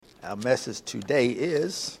Our message today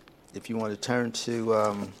is, if you want to turn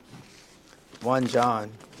to 1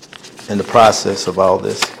 John in the process of all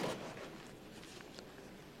this,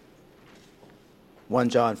 1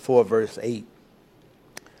 John 4, verse 8.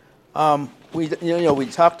 We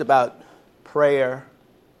talked about prayer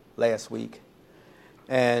last week,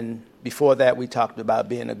 and before that we talked about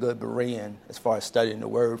being a good Berean as far as studying the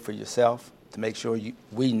Word for yourself to make sure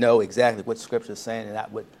we know exactly what Scripture is saying and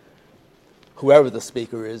not what whoever the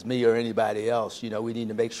speaker is, me or anybody else. We need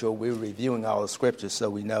to make sure we're reviewing all the Scriptures so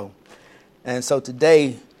we know. And so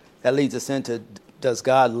today that leads us into, does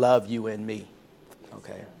God love you and me?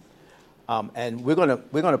 Okay. And we're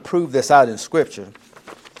gonna prove this out in Scripture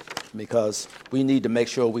because we need to make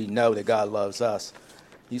sure we know that God loves us.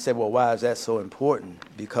 You say, well, why is that so important?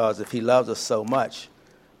 Because if he loves us so much,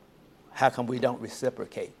 how come we don't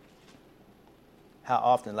reciprocate? How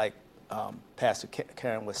often, like Pastor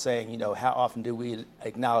Karen was saying, how often do we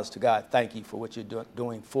acknowledge to God, thank you for what you're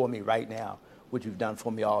doing for me right now, what you've done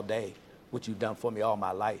for me all day, what you've done for me all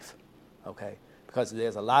my life, okay? Because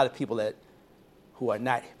there's a lot of people who are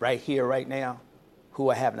not right here, right now, who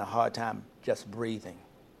are having a hard time just breathing,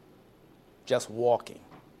 just walking,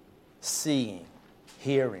 seeing,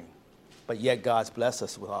 hearing, but yet God's blessed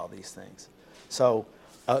us with all these things. So,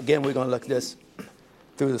 again, we're going to look at this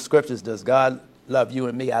through the Scriptures. Does God love you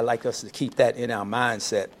and me? I'd like us to keep that in our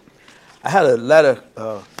mindset. I had a letter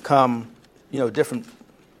come, different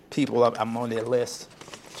people, I'm on their list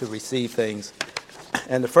to receive things.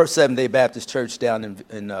 And the First Seventh-day Baptist Church down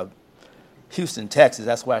in Houston, Texas,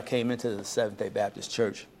 that's where I came into the Seventh-day Baptist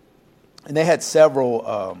Church. And they had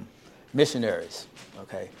several missionaries,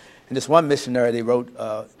 okay? And this one missionary, they wrote,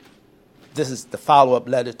 this is the follow-up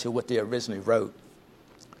letter to what they originally wrote.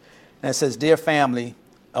 And it says, Dear family,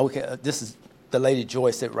 this is the lady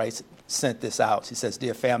Joyce that sent this out. She says,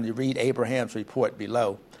 Dear family, read Abraham's report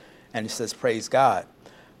below. And it says, praise God.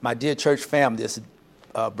 My dear church family, this is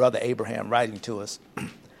Brother Abraham writing to us.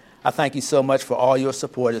 I thank you so much for all your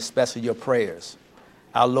support, especially your prayers.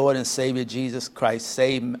 Our Lord and Savior Jesus Christ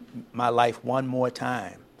saved my life one more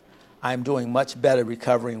time. I am doing much better,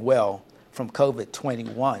 recovering well from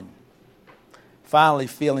COVID-21. Finally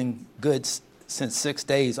feeling good since 6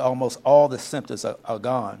 days. Almost all the symptoms are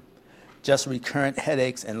gone. Just recurrent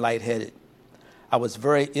headaches and lightheaded. I was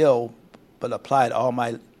very ill, but applied all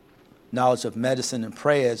my knowledge of medicine and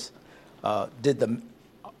prayers. I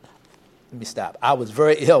was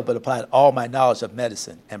very ill, but applied all my knowledge of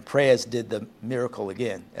medicine, and prayers did the miracle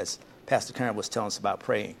again, as Pastor Karen was telling us about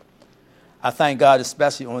praying. I thank God,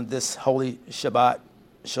 especially on this holy Shabbat,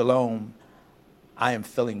 Shalom, I am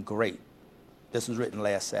feeling great. This was written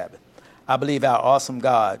last Sabbath. I believe our awesome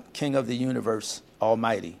God, King of the universe,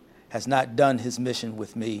 Almighty, has not done his mission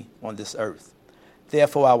with me on this earth.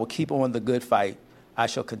 Therefore, I will keep on the good fight. I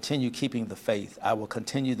shall continue keeping the faith. I will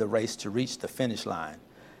continue the race to reach the finish line.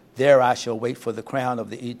 There I shall wait for the crown of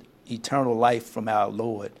the eternal life from our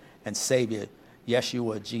Lord and Savior,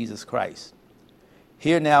 Yeshua, Jesus Christ.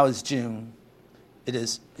 Here now is June.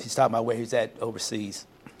 He's talking about where he's at overseas.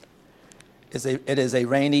 It is a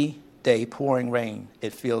rainy day, pouring rain.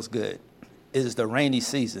 It feels good. It is the rainy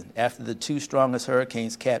season. After the two strongest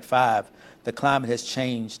hurricanes, Cat 5, the climate has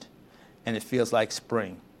changed and it feels like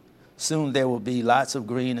spring. Soon there will be lots of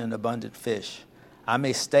green and abundant fish. I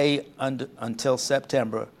may stay until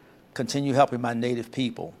September, continue helping my native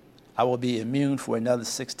people. I will be immune for another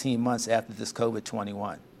 16 months after this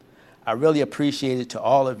COVID-21. I really appreciate it to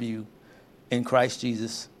all of you in Christ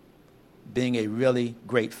Jesus being a really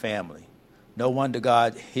great family. No wonder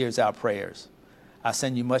God hears our prayers. I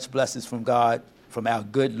send you much blessings from God, from our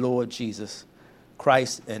good Lord Jesus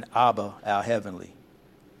Christ and Abba, our Heavenly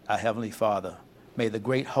Father. May the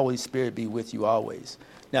great Holy Spirit be with you always.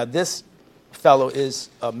 Now, this fellow is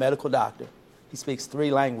a medical doctor. He speaks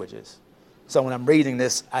 3 languages. So when I'm reading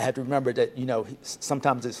this, I have to remember that,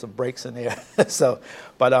 sometimes there's some breaks in there.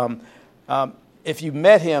 If you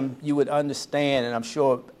met him, you would understand, and I'm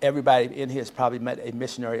sure everybody in here has probably met a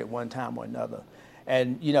missionary at one time or another.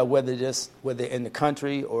 And, whether in the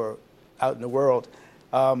country or out in the world,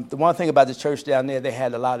 the one thing about the church down there, they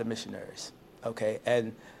had a lot of missionaries, okay?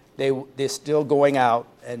 And they're still going out,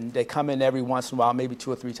 and they come in every once in a while, maybe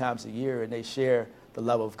 2 or 3 times a year, and they share the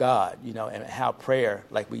love of God, and how prayer,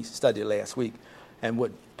 like we studied last week, and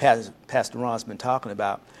what Pastor Ron's been talking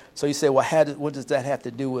about. So you say, well, what does that have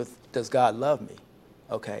to do with, does God love me?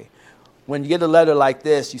 Okay. When you get a letter like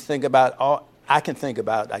this, you think about all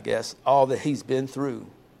that he's been through,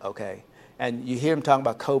 okay? And you hear him talking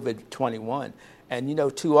about COVID-21.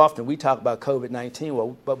 And, too often we talk about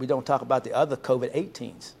COVID-19, but we don't talk about the other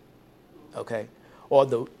COVID-18s, okay? or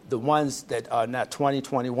the ones that are not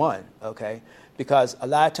 2021, okay? Because a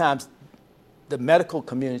lot of times the medical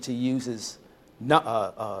community uses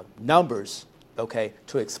numbers, okay,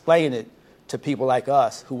 to explain it to people like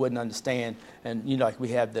us who wouldn't understand. And, like we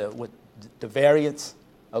have the variants,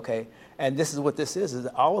 okay? And this is what this is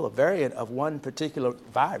all a variant of one particular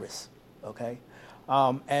virus, okay?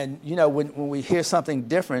 And, when we hear something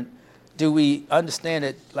different, do we understand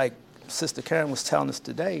it, like Sister Karen was telling us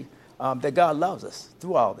today, that God loves us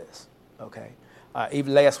through all this, okay?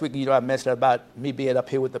 Even last week, I mentioned about me being up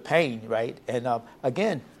here with the pain, right? And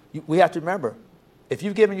again, we have to remember, if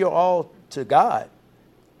you've given your all to God,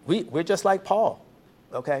 we're just like Paul,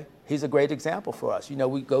 okay? He's a great example for us.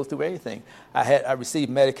 We go through anything. I received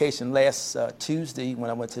medication last Tuesday when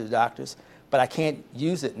I went to the doctors, but I can't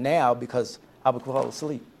use it now because I would fall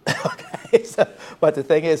asleep. Okay? But the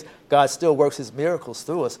thing is, God still works his miracles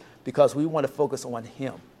through us because we want to focus on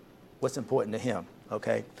him, what's important to him,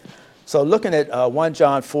 okay? So looking at 1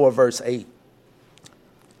 John 4, verse 8,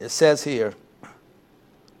 it says here,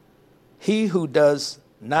 he who does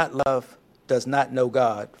not love does not know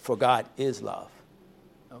God, for God is love.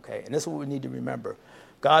 Okay, and this is what we need to remember.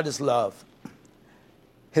 God is love.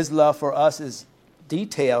 His love for us is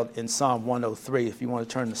detailed in Psalm 103, if you want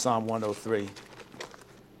to turn to Psalm 103.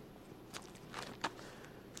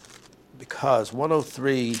 Because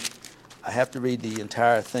 103, I have to read the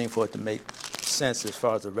entire thing for it to make sense as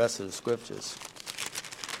far as the rest of the scriptures.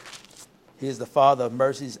 He is the Father of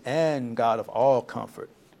mercies and God of all comfort.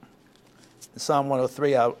 In Psalm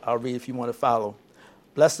 103, I'll read if you want to follow.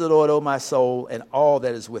 Bless the Lord, O my soul, and all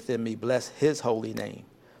that is within me. Bless his holy name.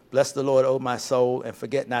 Bless the Lord, O my soul, and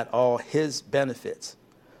forget not all his benefits,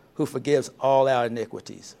 who forgives all our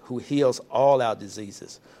iniquities, who heals all our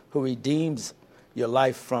diseases, who redeems your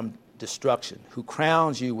life from destruction, who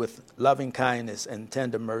crowns you with loving kindness and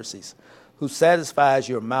tender mercies, who satisfies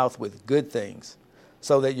your mouth with good things,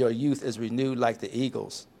 so that your youth is renewed like the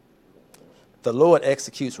eagles. The Lord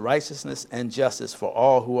executes righteousness and justice for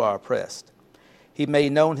all who are oppressed. He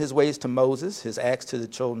made known his ways to Moses, his acts to the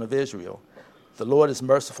children of Israel. The Lord is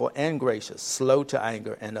merciful and gracious, slow to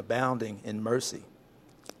anger, and abounding in mercy.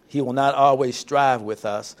 He will not always strive with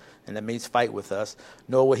us, and that means fight with us,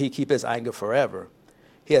 nor will he keep his anger forever.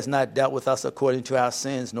 He has not dealt with us according to our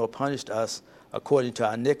sins, nor punished us according to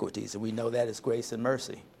our iniquities, and we know that is grace and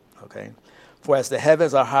mercy. Okay? For as the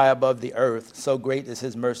heavens are high above the earth, so great is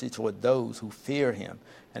his mercy toward those who fear him.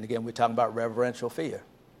 And again, we're talking about reverential fear,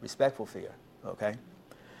 respectful fear. Okay?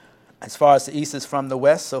 As far as the east is from the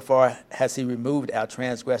west, so far has he removed our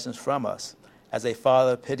transgressions from us. As a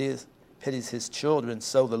father pities his children,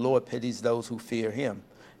 so the Lord pities those who fear him.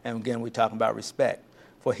 And again, we're talking about respect.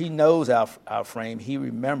 For he knows our frame. He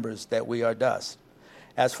remembers that we are dust.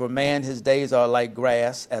 As for man, his days are like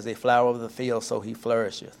grass, as a flower of the field, so he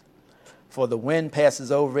flourisheth. For the wind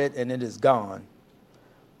passes over it, and it is gone.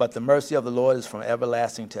 But the mercy of the Lord is from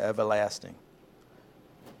everlasting to everlasting,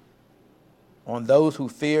 on those who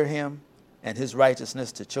fear him, and his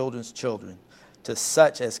righteousness to children's children, to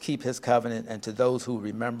such as keep his covenant, and to those who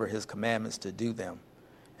remember his commandments to do them.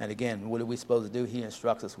 And again, what are we supposed to do? He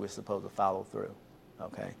instructs us we're supposed to follow through.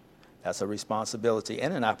 Okay? That's a responsibility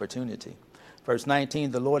and an opportunity. Verse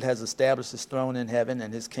 19, the Lord has established his throne in heaven,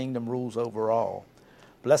 and his kingdom rules over all.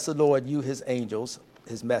 Bless the Lord, you his angels,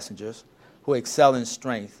 his messengers, who excel in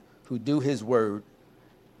strength, who do his word,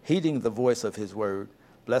 heeding the voice of his word.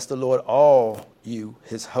 Bless the Lord, all you,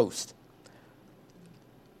 his host.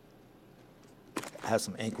 I have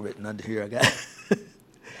some ink written under here. I got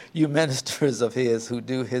you ministers of his who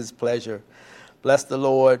do his pleasure. Bless the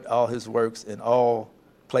Lord, all his works in all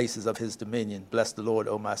places of his dominion. Bless the Lord,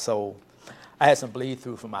 O my soul. I had some bleed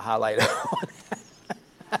through from my highlighter.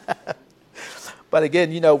 But again,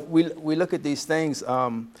 we look at these things,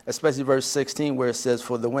 especially verse 16, where it says,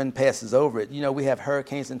 for the wind passes over it. We have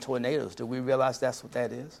hurricanes and tornadoes. Do we realize that's what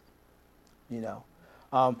that is?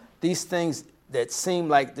 These things that seem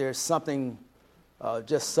like there's something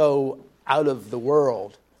just so out of the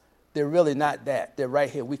world, they're really not that. They're right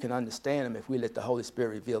here. We can understand them if we let the Holy Spirit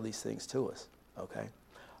reveal these things to us, okay?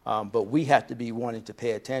 But we have to be wanting to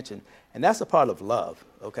pay attention, and that's a part of love,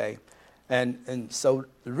 okay? And so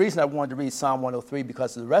the reason I wanted to read Psalm 103,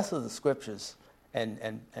 because the rest of the scriptures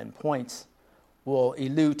and points will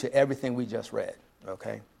allude to everything we just read,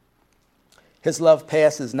 okay? His love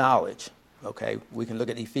passes knowledge, okay? We can look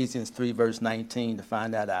at Ephesians 3, verse 19 to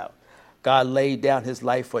find that out. God laid down his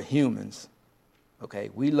life for humans, okay?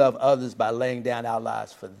 We love others by laying down our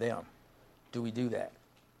lives for them. Do we do that?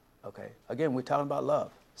 Okay? Again, we're talking about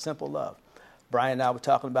love, simple love. Brian and I were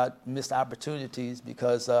talking about missed opportunities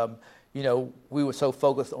because, we were so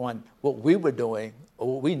focused on what we were doing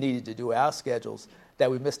or what we needed to do, our schedules, that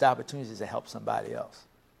we missed opportunities to help somebody else.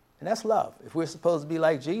 And that's love. If we're supposed to be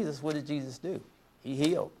like Jesus, what did Jesus do? He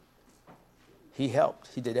healed. He helped.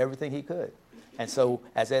 He did everything he could. And so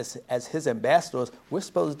as his ambassadors, we're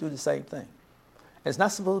supposed to do the same thing. And it's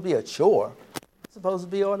not supposed to be a chore. It's supposed to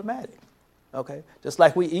be automatic. Okay? Just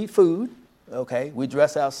like we eat food, okay? We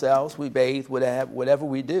dress ourselves, we bathe, whatever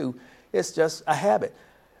we do. It's just a habit.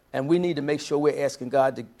 And we need to make sure we're asking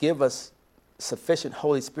God to give us sufficient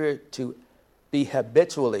Holy Spirit to be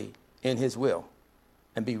habitually in his will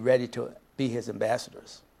and be ready to be his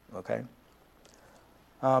ambassadors. Okay?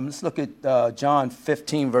 Let's look at John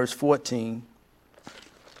 15, verse 14.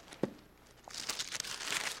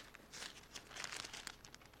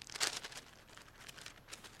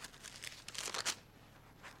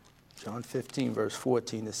 John 15, verse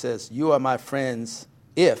 14, it says, "You are my friends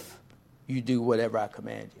if you do whatever I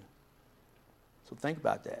command you." So think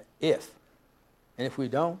about that. If. And if we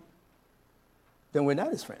don't, then we're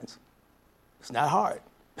not his friends. It's not hard,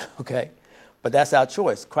 okay? But that's our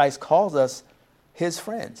choice. Christ calls us his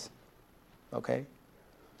friends, okay?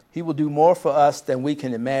 He will do more for us than we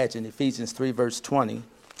can imagine. Ephesians 3, verse 20.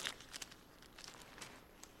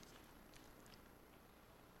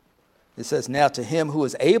 It says, "Now to him who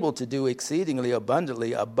is able to do exceedingly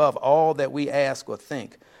abundantly above all that we ask or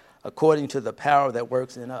think, according to the power that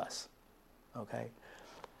works in us." Okay?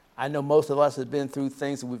 I know most of us have been through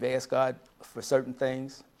things that we've asked God for certain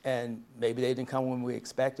things, and maybe they didn't come when we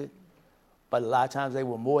expected, but a lot of times they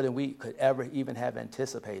were more than we could ever even have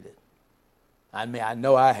anticipated. I mean, I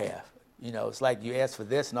know I have. It's like you ask for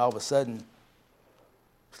this, and all of a sudden,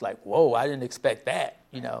 it's like, whoa, I didn't expect that,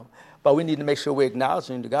 But we need to make sure we're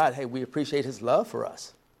acknowledging to God, hey, we appreciate his love for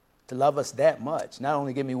us, to love us that much. Not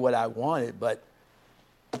only give me what I wanted, but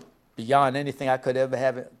beyond anything I could ever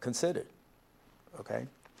have considered. Okay?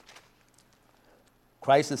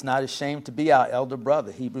 Christ is not ashamed to be our elder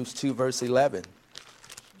brother. Hebrews 2, verse 11.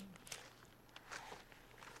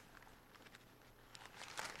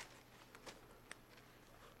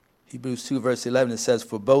 Hebrews 2, verse 11, it says,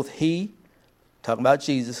 "For both he," talking about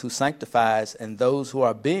Jesus, "who sanctifies, and those who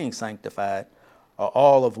are being sanctified are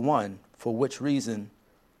all of one, for which reason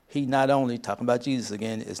he not only," talking about Jesus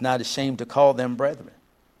again, "is not ashamed to call them brethren."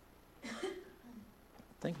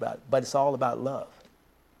 Think about it. But it's all about love.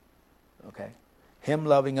 Okay? Him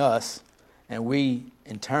loving us, and we,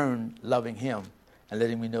 in turn, loving him and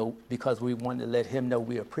letting him know, because we want to let him know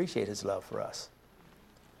we appreciate his love for us.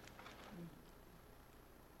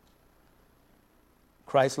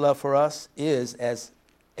 Christ's love for us is as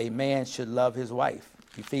a man should love his wife.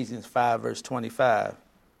 Ephesians 5, verse 25.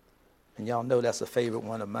 And y'all know that's a favorite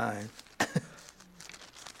one of mine.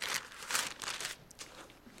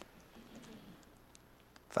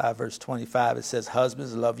 5, verse 25, it says,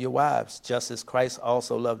 "Husbands, love your wives, just as Christ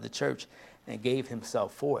also loved the church and gave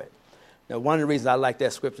himself for it." Now, one of the reasons I like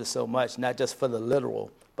that scripture so much, not just for the literal,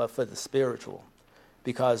 but for the spiritual,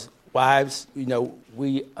 because wives,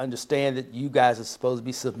 we understand that you guys are supposed to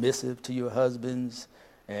be submissive to your husbands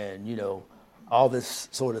and, all this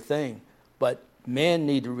sort of thing. But we men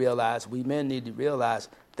need to realize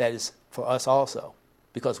that it's for us also,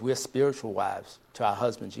 because we're spiritual wives to our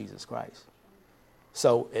husband, Jesus Christ.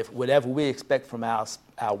 So if whatever we expect from our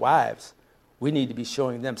wives, we need to be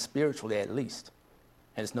showing them spiritually at least.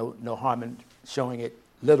 And there's no harm in showing it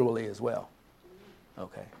literally as well.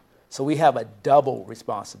 Okay. So we have a double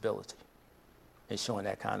responsibility in showing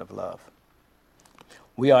that kind of love.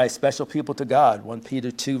 We are a special people to God, 1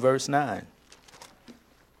 Peter 2, verse 9.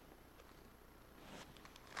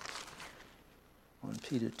 1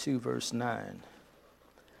 Peter 2, verse 9.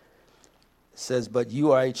 It says, "But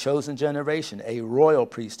you are a chosen generation, a royal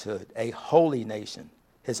priesthood, a holy nation,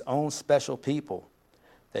 his own special people,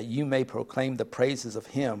 that you may proclaim the praises of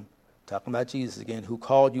him," talking about Jesus again, "who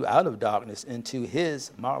called you out of darkness into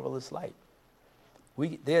his marvelous light."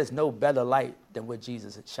 There's no better light than what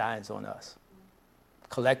Jesus shines on us,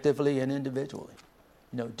 collectively and individually.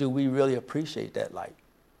 Do we really appreciate that light?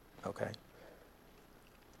 Okay.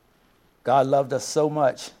 God loved us so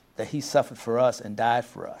much that he suffered for us and died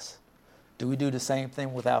for us. Do we do the same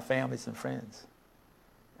thing with our families and friends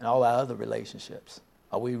and all our other relationships?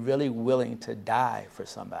 Are we really willing to die for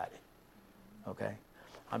somebody? Okay.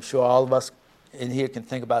 I'm sure all of us in here can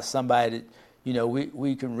think about somebody that,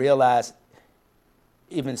 we can realize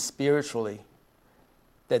even spiritually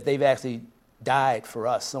that they've actually died for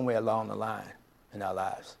us somewhere along the line in our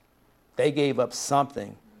lives. They gave up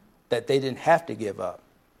something that they didn't have to give up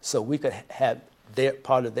so we could have their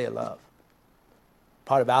part of their love.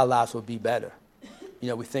 Part of our lives would be better.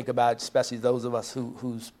 We think about, especially those of us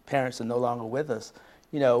whose parents are no longer with us,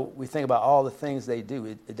 we think about all the things they do.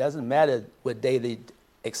 It doesn't matter what day they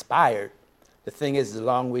expired. The thing is, the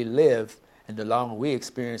longer we live and the longer we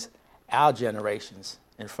experience our generations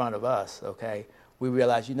in front of us, okay, we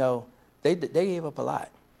realize, they gave up a lot,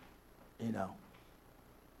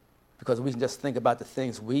 because we can just think about the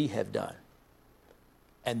things we have done.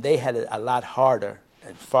 And they had it a lot harder,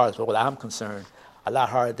 as far as what I'm concerned, a lot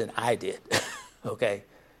harder than I did, okay?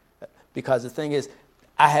 Because the thing is,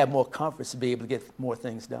 I have more comforts to be able to get more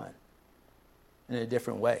things done in a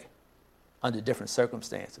different way, under different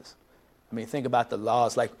circumstances. I mean, think about the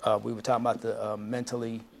laws, like we were talking about the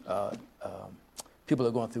people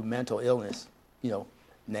are going through mental illness,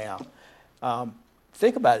 now.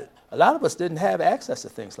 Think about it. A lot of us didn't have access to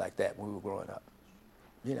things like that when we were growing up,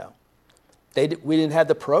 We didn't have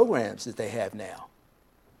the programs that they have now,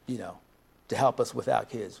 to help us with our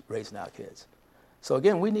kids, raising our kids. So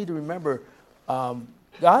again, we need to remember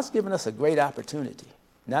God's given us a great opportunity,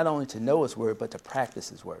 not only to know his word, but to practice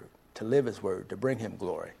his word, to live his word, to bring him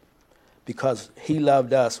glory. Because he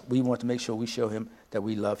loved us, we want to make sure we show him that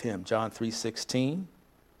we love him. John 3:16,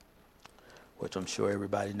 which I'm sure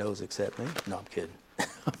everybody knows except me. No, I'm kidding.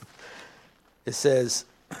 It says,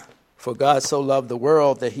 "For God so loved the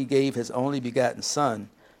world that he gave his only begotten Son,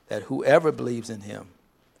 that whoever believes in him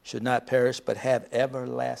should not perish but have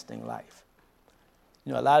everlasting life."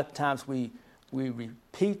 A lot of times we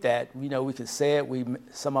repeat that. We can say it.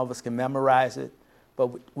 Some of us can memorize it. But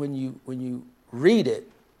when you read it,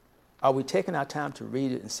 are we taking our time to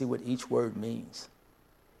read it and see what each word means?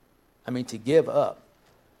 I mean, to give up.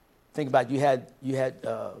 Think about you had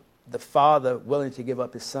the Father willing to give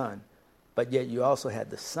up his Son, but yet you also had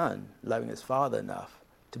the Son loving his Father enough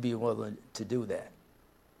to be willing to do that.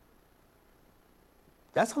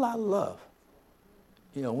 That's a lot of love.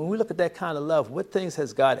 When we look at that kind of love, what things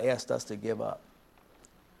has God asked us to give up?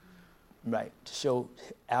 Right, to show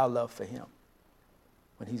our love for him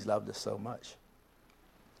when he's loved us so much.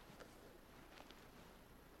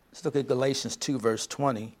 Let's look at Galatians 2, verse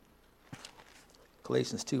 20.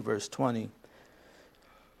 Galatians 2, verse 20.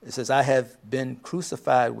 It says, "I have been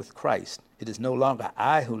crucified with Christ. It is no longer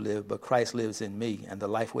I who live, but Christ lives in me. And the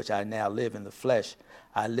life which I now live in the flesh,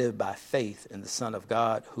 I live by faith in the Son of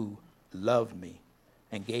God who loved me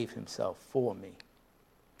and gave himself for me."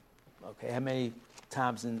 Okay, how many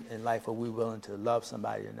times in life are we willing to love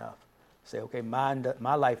somebody enough? Say, okay,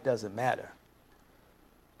 my life doesn't matter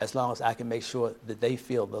as long as I can make sure that they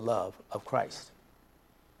feel the love of Christ.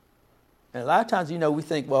 And a lot of times, we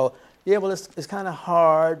think, it's kind of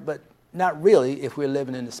hard, but not really if we're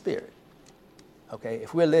living in the Spirit. Okay,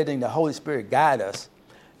 if we're letting the Holy Spirit guide us,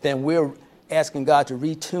 then we're asking God to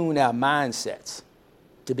retune our mindsets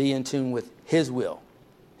to be in tune with his will,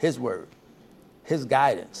 his word, his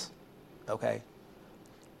guidance. Okay?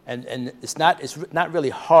 And it's not really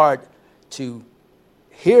hard to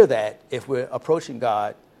hear that if we're approaching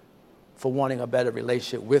God for wanting a better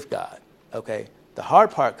relationship with God. Okay? The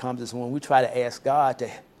hard part comes is when we try to ask God to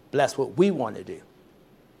bless what we want to do.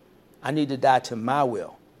 I need to die to my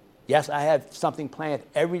will. Yes, I have something planned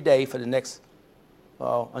every day for the next,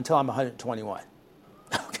 until I'm 121.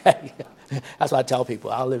 Okay? That's what I tell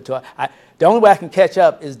people. I'll live to the only way I can catch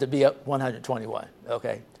up is to be up 121.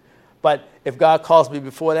 Okay? But if God calls me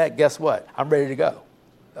before that, guess what? I'm ready to go.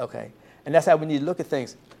 Okay? And that's how we need to look at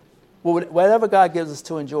things. Well, whatever God gives us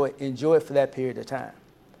to enjoy it for that period of time.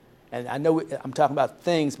 And I know I'm talking about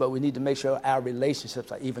things, but we need to make sure our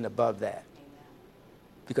relationships are even above that.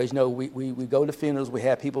 Because, we go to funerals, we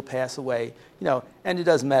have people pass away, and it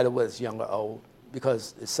doesn't matter whether it's young or old,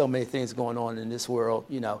 because there's so many things going on in this world,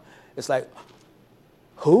 It's like,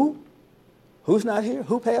 who? Who's not here?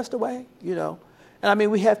 Who passed away? And I mean,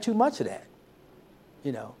 we have too much of that,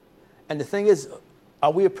 And the thing is,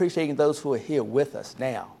 are we appreciating those who are here with us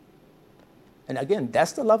now? And again,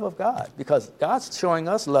 that's the love of God, because God's showing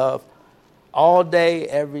us love all day,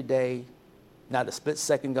 every day, not a split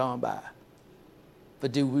second gone by.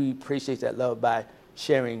 But do we appreciate that love by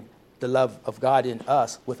sharing the love of God in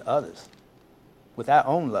us with others, with our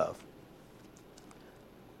own love?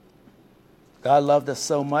 God loved us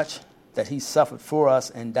so much that he suffered for us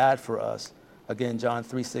and died for us. Again, John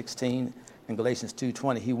 3:16 and Galatians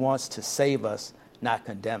 2:20. He wants to save us, not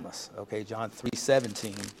condemn us. Okay, John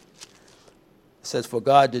 3:17. It says, "For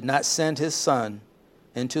God did not send his Son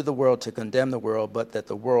into the world to condemn the world, but that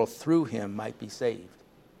the world through him might be saved."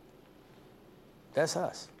 That's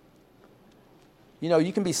us.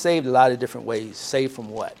 You can be saved a lot of different ways. Saved from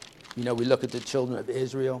what? We look at the children of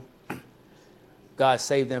Israel. God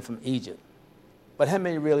saved them from Egypt. But how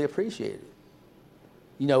many really appreciate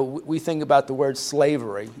it? We think about the word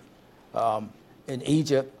slavery in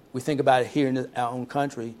Egypt. We think about it here in our own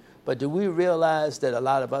country. But do we realize that a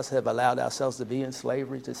lot of us have allowed ourselves to be in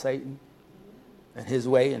slavery to Satan and his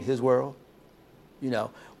way and his world? We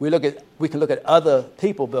can look at other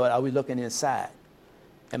people, but are we looking inside?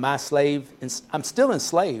 Am I a slave? I'm still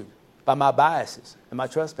enslaved by my biases and my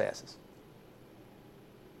trespasses.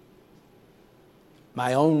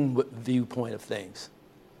 My own viewpoint of things.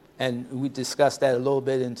 And we discussed that a little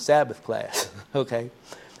bit in Sabbath class, okay?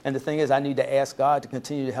 And the thing is, I need to ask God to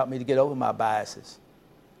continue to help me to get over my biases,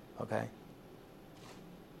 okay?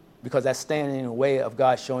 Because that's standing in the way of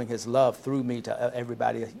God showing his love through me to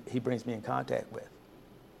everybody he brings me in contact with.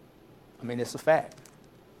 I mean, it's a fact.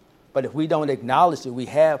 But if we don't acknowledge that we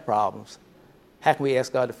have problems, how can we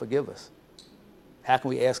ask God to forgive us? How can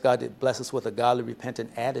we ask God to bless us with a godly,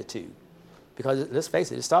 repentant attitude? Because let's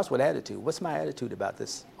face it starts with attitude. What's my attitude about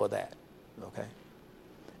this or that? Okay?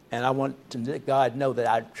 And I want to let God know that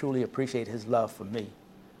I truly appreciate his love for me.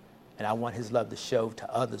 And I want his love to show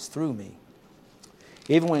to others through me.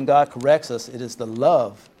 Even when God corrects us, it is the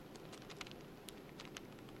love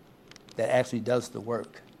that actually does the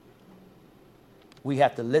work. We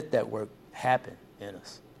have to let that work happen in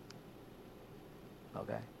us.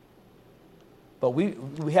 Okay? But we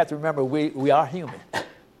have to remember we are human.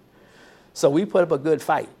 So we put up a good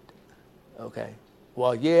fight. Okay?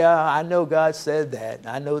 Well, yeah, I know God said that.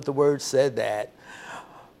 I know the word said that.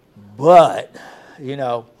 But,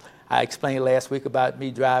 I explained last week about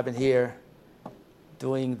me driving here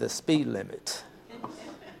doing the speed limit.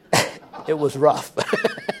 It was rough.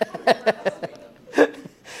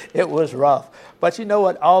 It was rough. But you know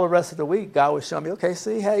what? All the rest of the week, God was showing me, okay,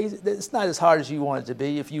 see, hey, it's not as hard as you want it to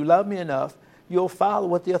be. If you love me enough, you'll follow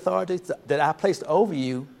what the authorities that I placed over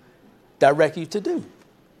you direct you to do.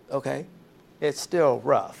 Okay? It's still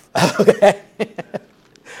rough. Okay?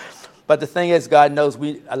 But the thing is, God knows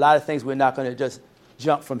a lot of things we're not going to just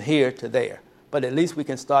jump from here to there. But at least we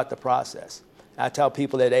can start the process. I tell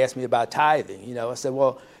people that ask me about tithing. I said,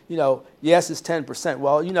 well, yes, it's 10%.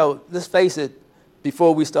 Well, let's face it,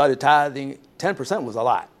 before we started tithing, 10% was a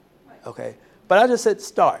lot. Okay? But I just said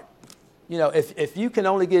start. If you can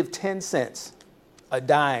only give 10 cents, a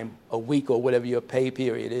dime a week or whatever your pay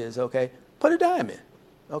period is, okay, put a dime in.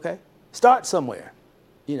 Okay? Start somewhere.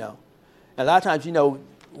 And a lot of times,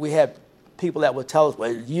 we have people that will tell us,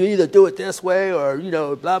 well, you either do it this way or,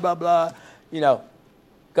 blah, blah, blah.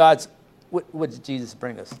 What did Jesus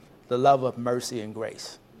bring us? The love of mercy and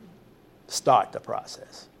grace. Start the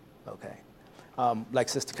process. Okay? Like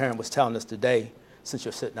Sister Karen was telling us today, since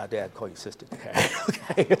you're sitting out there, I'd call you Sister Karen.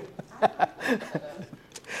 Okay?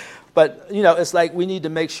 But, it's like we need to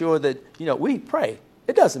make sure that, we pray.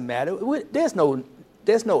 It doesn't matter. There's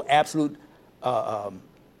no absolute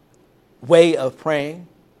way of praying.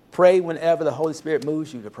 Pray whenever the Holy Spirit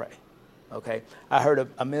moves you to pray. Okay? I heard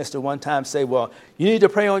a minister one time say, well, you need to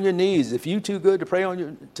pray on your knees. If you're too good to pray on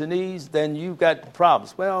your knees, then you've got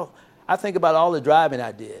problems. Well, I think about all the driving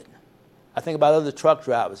I did. I think about other truck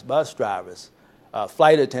drivers, bus drivers,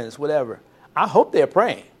 flight attendants, whatever. I hope they're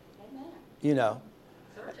praying. Amen.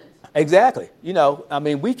 Exactly.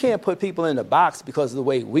 We can't put people in a box because of the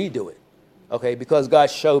way we do it. Okay? Because God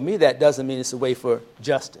showed me that doesn't mean it's the way for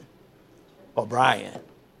Justin or Brian,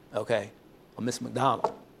 okay, or Miss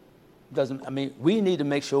McDonald. We need to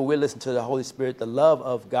make sure we're listening to the Holy Spirit, the love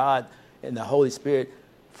of God and the Holy Spirit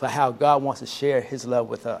for how God wants to share his love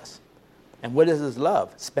with us. And what is his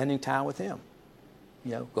love? Spending time with him.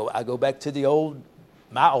 I go back to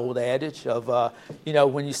my old adage of,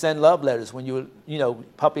 when you send love letters, when you,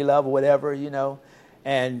 puppy love or whatever,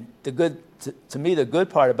 and to me, the good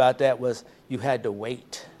part about that was you had to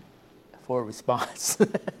wait for a response.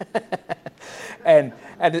 and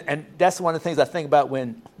that's one of the things I think about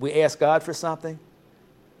when we ask God for something,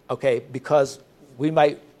 okay, because we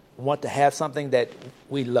might want to have something that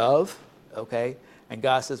we love, okay, and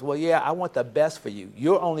God says, well, yeah, I want the best for you.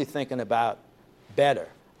 You're only thinking about better.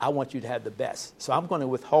 I want you to have the best. So I'm going to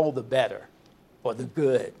withhold the better or the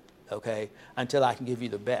good, okay, until I can give you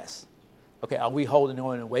the best. Okay, are we holding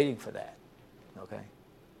on and waiting for that? Okay?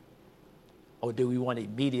 Or do we want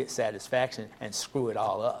immediate satisfaction and screw it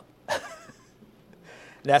all up?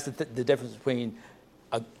 That's the difference between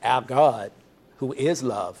our God, who is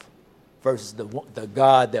love, versus the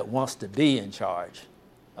God that wants to be in charge.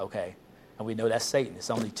 Okay? And we know that's Satan. It's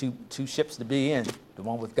only two ships to be in, the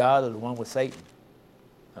one with God or the one with Satan.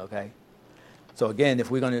 Okay? So again, if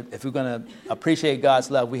we're gonna appreciate God's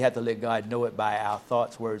love, we have to let God know it by our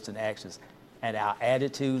thoughts, words, and actions, and our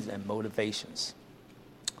attitudes and motivations.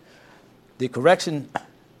 The correction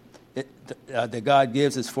that God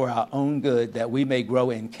gives is for our own good, that we may grow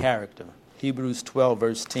in character. Hebrews 12,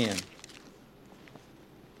 verse 10.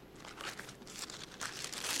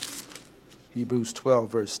 Hebrews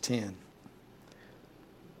 12, verse 10.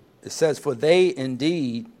 It says, for they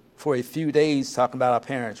indeed, for a few days, talking about our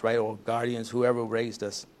parents, right, or guardians, whoever raised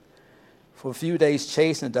us, for a few days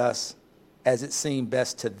chastened us as it seemed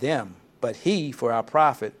best to them, but he for our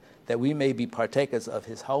profit, that we may be partakers of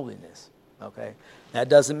his holiness. Okay? That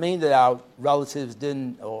doesn't mean that our relatives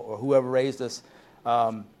didn't, or whoever raised us,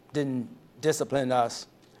 didn't discipline us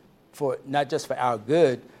for not just for our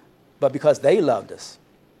good, but because they loved us.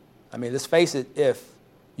 I mean, let's face it, if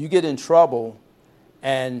you get in trouble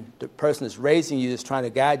and the person that's raising you is trying to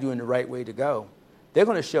guide you in the right way to go, they're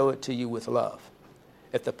going to show it to you with love.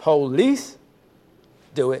 If the police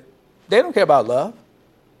do it, they don't care about love.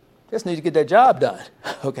 They just need to get their job done,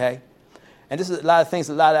 okay? And this is a lot of things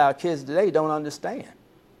a lot of our kids today don't understand.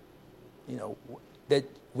 You know, that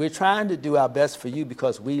we're trying to do our best for you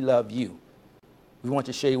because we love you. We want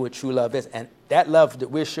to show you what true love is. And that love that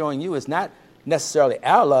we're showing you is not necessarily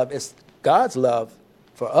our love, it's God's love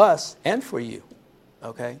for us and for you,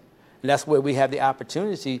 okay? And that's where we have the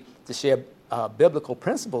opportunity to share biblical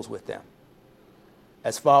principles with them.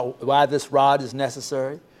 As far why this rod is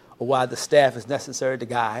necessary, or why the staff is necessary to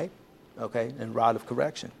guide, okay, and rod of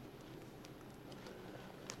correction.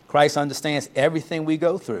 Christ understands everything we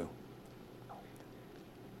go through.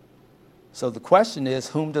 So the question is,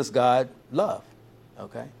 whom does God love?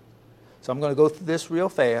 Okay? So I'm going to go through this real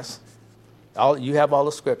fast. You have all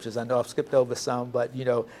the scriptures. I know I've skipped over some, but, you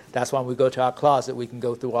know, that's why when we go to our closet, we can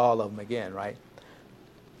go through all of them again, right?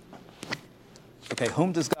 Okay,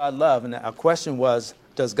 whom does God love? And our question was,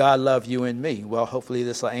 does God love you and me? Well, hopefully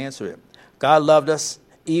this will answer it. God loved us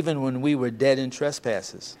even when we were dead in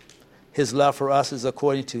trespasses. His love for us is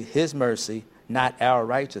according to his mercy, not our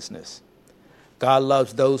righteousness. God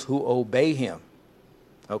loves those who obey him.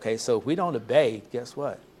 Okay, so if we don't obey, guess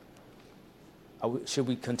what? Should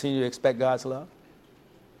we continue to expect God's love?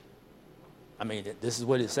 I mean, this is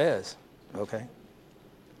what it says, okay?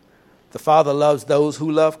 The Father loves those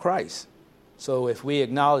who love Christ. So if we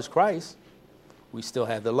acknowledge Christ, we still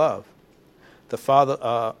have the love.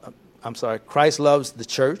 Christ loves the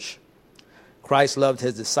church. Christ loved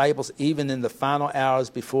his disciples even in the final hours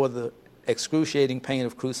before the excruciating pain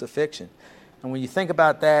of crucifixion. And when you think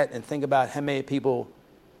about that and think about how many people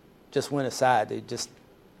just went aside,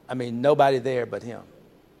 nobody there but him.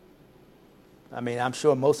 I mean, I'm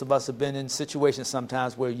sure most of us have been in situations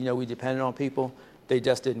sometimes where, you know, we depended on people. They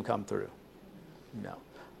just didn't come through. You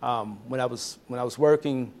know, when I was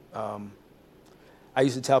working, I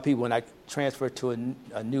used to tell people when I transferred to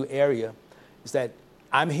a new area is that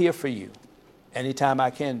I'm here for you anytime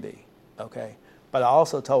I can be, okay? But I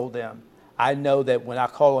also told them, I know that when I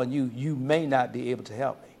call on you, you may not be able to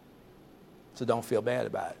help me. So don't feel bad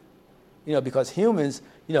about it. You know, because humans,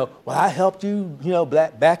 you know, well, I helped you, you know,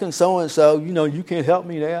 back in so-and-so, you know, you can't help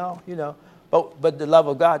me now, you know. But the love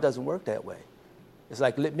of God doesn't work that way. It's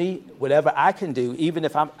like, let me, whatever I can do, even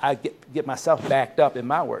if I get myself backed up in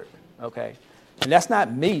my work, okay? And that's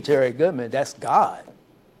not me, Terry Goodman, that's God.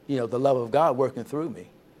 You know, the love of God working through me.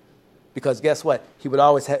 Because guess what? He would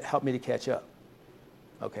always help me to catch up,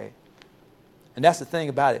 okay? And that's the thing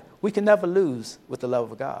about it. We can never lose with the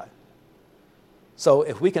love of God. So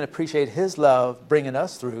if we can appreciate his love bringing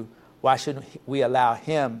us through, why shouldn't we allow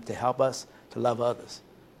him to help us to love others,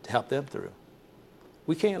 to help them through?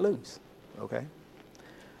 We can't lose, okay?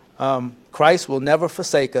 Christ will never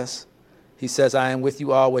forsake us. He says, I am with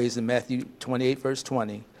you always in Matthew 28, verse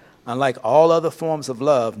 20. Unlike all other forms of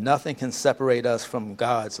love, nothing can separate us from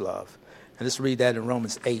God's love. And let's read that in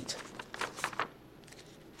Romans 8.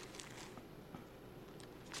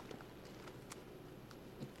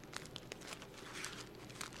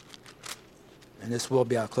 And this will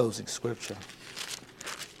be our closing scripture.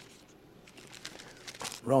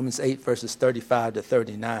 Romans 8, verses 35 to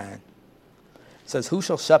 39. It says, who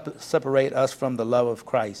shall separate us from the love of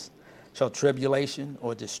Christ? Shall tribulation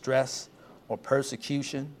or distress or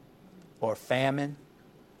persecution or famine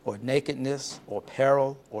or nakedness or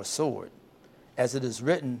peril or sword? As it is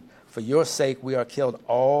written, for your sake we are killed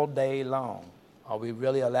all day long. Are we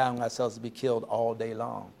really allowing ourselves to be killed all day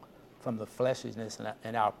long from the fleshliness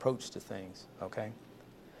and our approach to things, okay?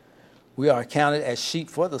 We are accounted as sheep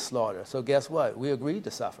for the slaughter. So guess what? We agreed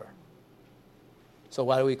to suffer. So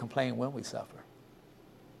why do we complain when we suffer?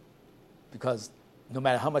 Because no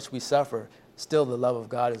matter how much we suffer, still the love of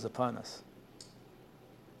God is upon us.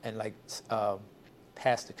 And like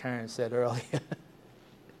Pastor Kern said earlier,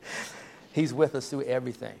 he's with us through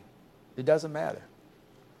everything. It doesn't matter.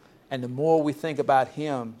 And the more we think about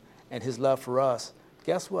him and his love for us,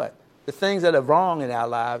 guess what? The things that are wrong in our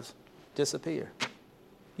lives disappear.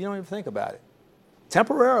 You don't even think about it.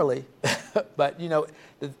 Temporarily, but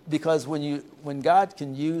because when God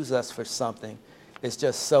can use us for something, it's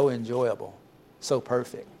just so enjoyable, so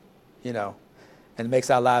perfect, and it makes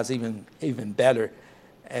our lives even better,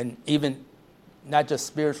 and even not just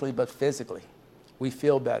spiritually but physically, we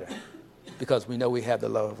feel better because we know we have the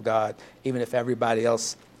love of God, even if everybody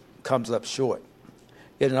else comes up short.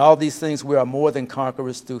 Yet in all these things we are more than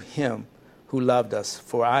conquerors through him who loved us.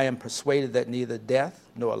 For I am persuaded that neither death,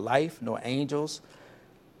 nor life, nor angels,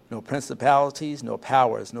 nor principalities, nor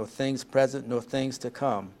powers, nor things present, nor things to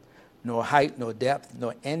come, nor height, nor depth,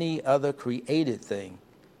 nor any other created thing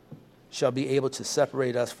shall be able to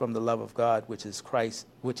separate us from the love of God, which is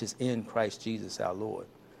in Christ Jesus our Lord.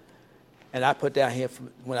 And I put down here,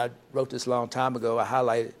 when I wrote this a long time ago, I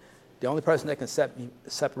highlighted, the only person that can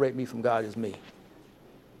separate me from God is me,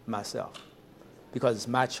 myself. Because it's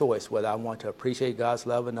my choice whether I want to appreciate God's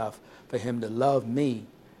love enough for him to love me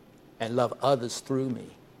and love others through me.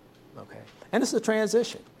 Okay, and it's a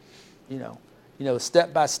transition,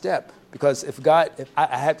 step by step. Because if I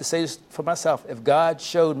have to say this for myself, if God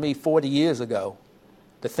showed me 40 years ago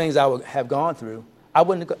the things I would have gone through, I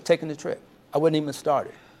wouldn't have taken the trip. I wouldn't even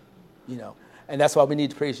started, And that's why we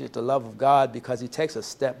need to appreciate the love of God, because he takes us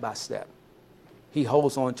step by step. He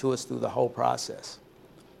holds on to us through the whole process.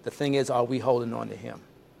 The thing is, are we holding on to him?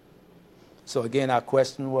 So again, our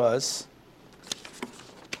question was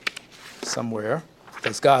somewhere,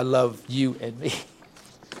 does God love you and me?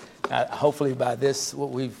 Hopefully by this, what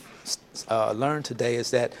we've learned today is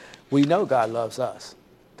that we know God loves us.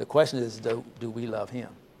 The question is, do we love him?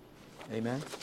 Amen?